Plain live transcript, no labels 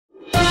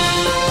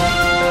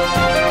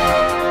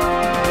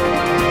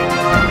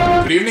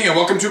evening and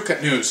welcome to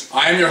KNEWS.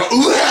 I am your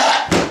host.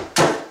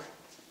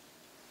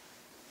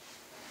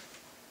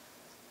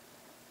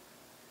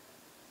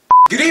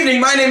 Good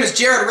evening, my name is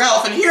Jared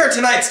Ralph, and here are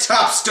tonight's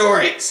top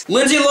stories.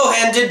 Lindsay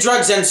Lohan did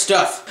drugs and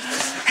stuff.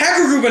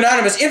 Hacker Group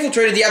Anonymous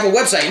infiltrated the Apple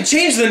website and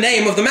changed the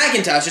name of the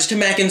Macintoshes to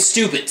Mackin'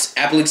 Stupids.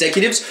 Apple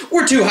executives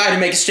were too high to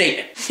make a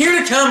statement.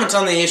 Here to comment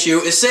on the issue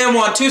is Sam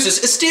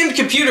Wantusis, esteemed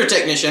computer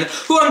technician,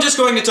 who I'm just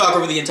going to talk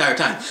over the entire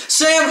time.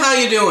 Sam, how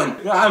you doing?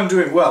 I'm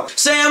doing well.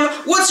 Sam,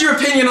 what's your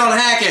opinion on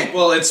hacking?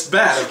 Well, it's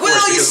bad, of course.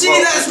 Well, you see,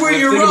 that's where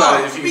you're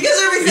wrong. Because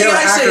everything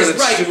I say is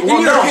right,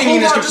 and your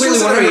opinion is completely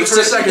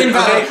 100%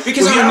 invalid.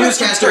 Because I'm a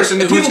newscaster,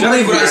 and people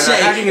believe what I say,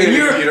 and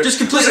you're just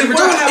completely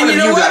retarded. And you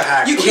know what?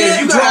 You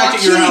can't draw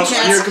kitty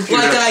cats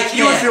like I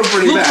can.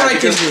 Look what I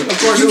can do. Of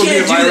course, you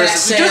can't do that,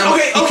 just, Sam,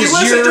 okay, because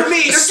listen you're to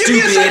me. a Just give me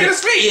a second to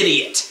stupid speak.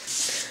 idiot.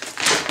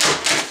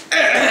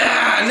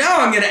 Now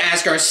I'm going to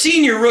ask our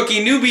senior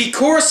rookie newbie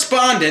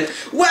correspondent,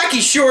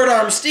 Wacky Short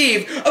Arm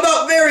Steve,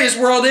 about various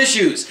world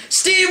issues.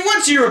 Steve,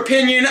 what's your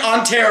opinion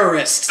on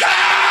terrorists?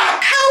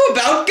 How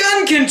about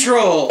gun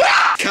control?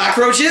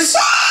 Cockroaches?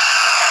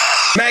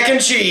 Mac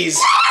and cheese?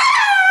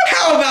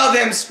 How about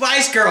them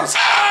Spice Girls?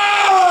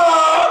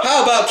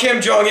 How about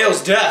Kim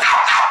Jong-il's death?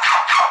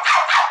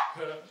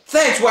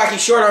 Thanks, Wacky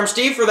Short Arm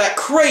Steve, for that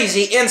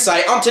crazy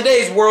insight on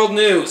today's world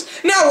news.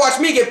 Now watch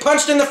me get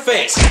punched in the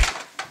face.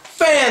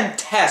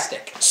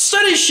 Fantastic.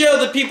 Studies show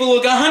that people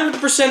look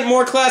 100%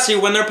 more classy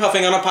when they're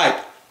puffing on a pipe.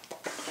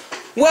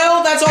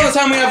 Well, that's all the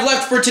time we have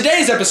left for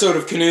today's episode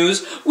of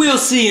KNEWS. We'll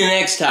see you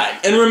next time.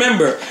 And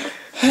remember,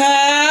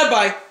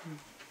 bye.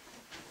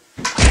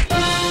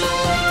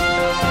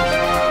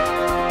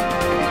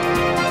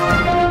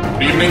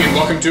 Good evening and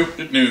welcome to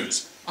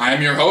KNEWS. I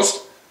am your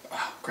host.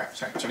 Oh, crap,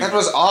 sorry. That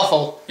was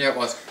awful. Yeah, it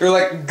was. You're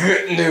like,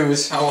 good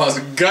news. That was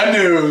good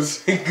news.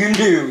 Good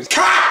news.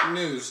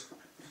 News.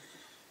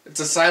 It's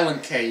a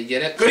silent K, you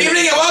get it? Good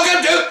evening and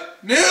welcome to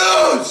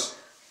News!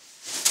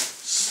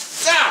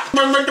 Stop!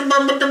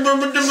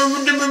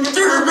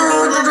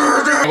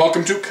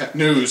 Welcome to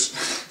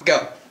KNEWS.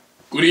 Go.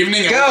 Good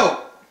evening and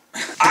Go!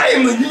 I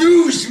am a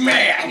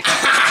newsman!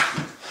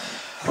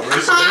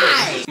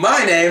 Hi!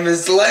 My name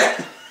is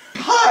Len.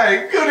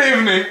 Hi, good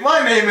evening.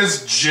 My name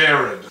is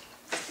Jared.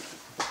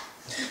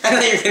 I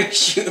thought you were gonna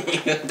shoot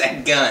me with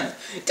that gun.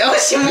 Don't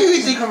shoot me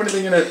with it! have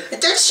anything in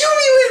it. Don't shoot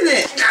me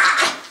with it!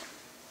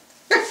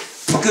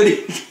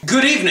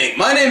 Good evening.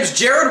 My name's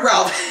Jared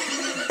Ralph.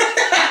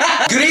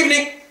 Good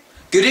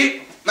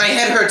evening. My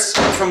head hurts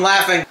from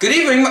laughing. Good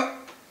evening.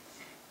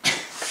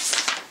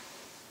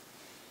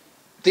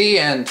 The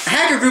end.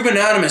 Hacker Group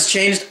Anonymous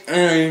changed.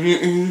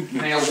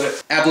 Nailed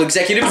it. Apple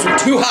executives were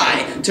too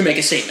high to make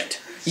a statement.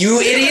 You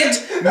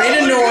idiot made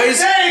a noise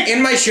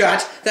in my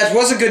shot. That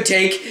was a good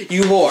take,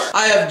 you whore.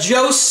 I have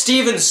Joe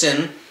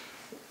Stevenson.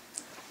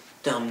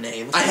 Dumb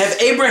name. I have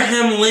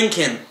Abraham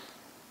Lincoln.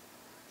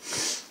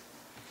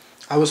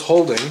 I was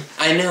holding.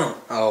 I know.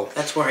 Oh.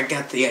 That's where I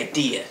got the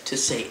idea to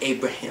say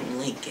Abraham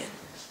Lincoln.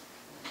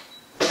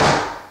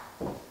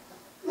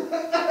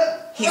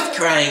 He's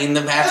crying in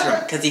the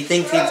bathroom because he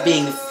thinks he's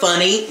being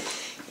funny.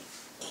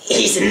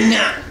 He's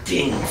not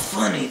being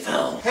funny,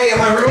 though. Hey, am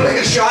I ruining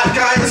a shot,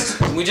 guys?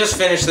 We just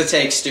finished the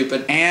take,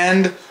 stupid.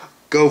 And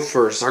go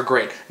first. Are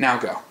great. Now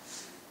go.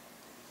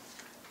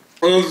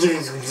 Now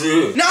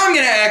I'm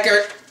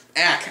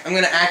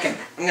gonna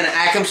I'm gonna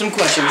ack him some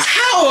questions.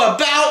 How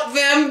about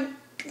them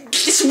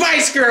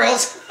Spice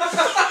Girls?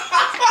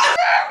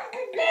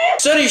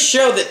 Studies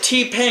show that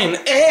T-Pain,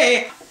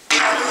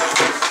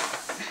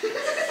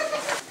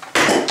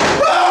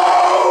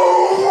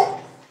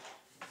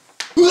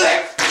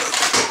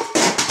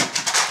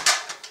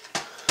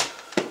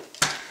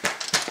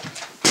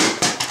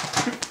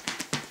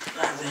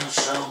 That feels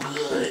so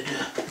good.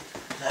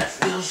 That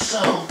feels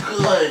so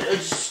good.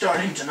 It's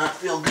starting to not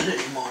feel good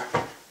anymore.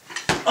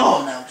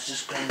 Oh, now it's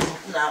just painful.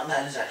 Now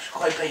that is actually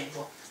quite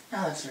painful.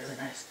 Now that's really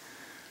nice.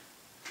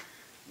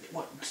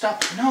 What?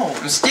 Stop. No.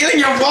 I'm stealing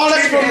your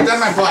wallet from Hands on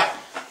my butt.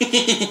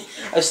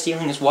 I was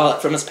stealing his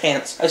wallet from his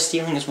pants. I was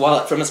stealing his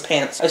wallet from his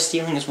pants. I was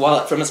stealing his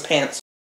wallet from his pants.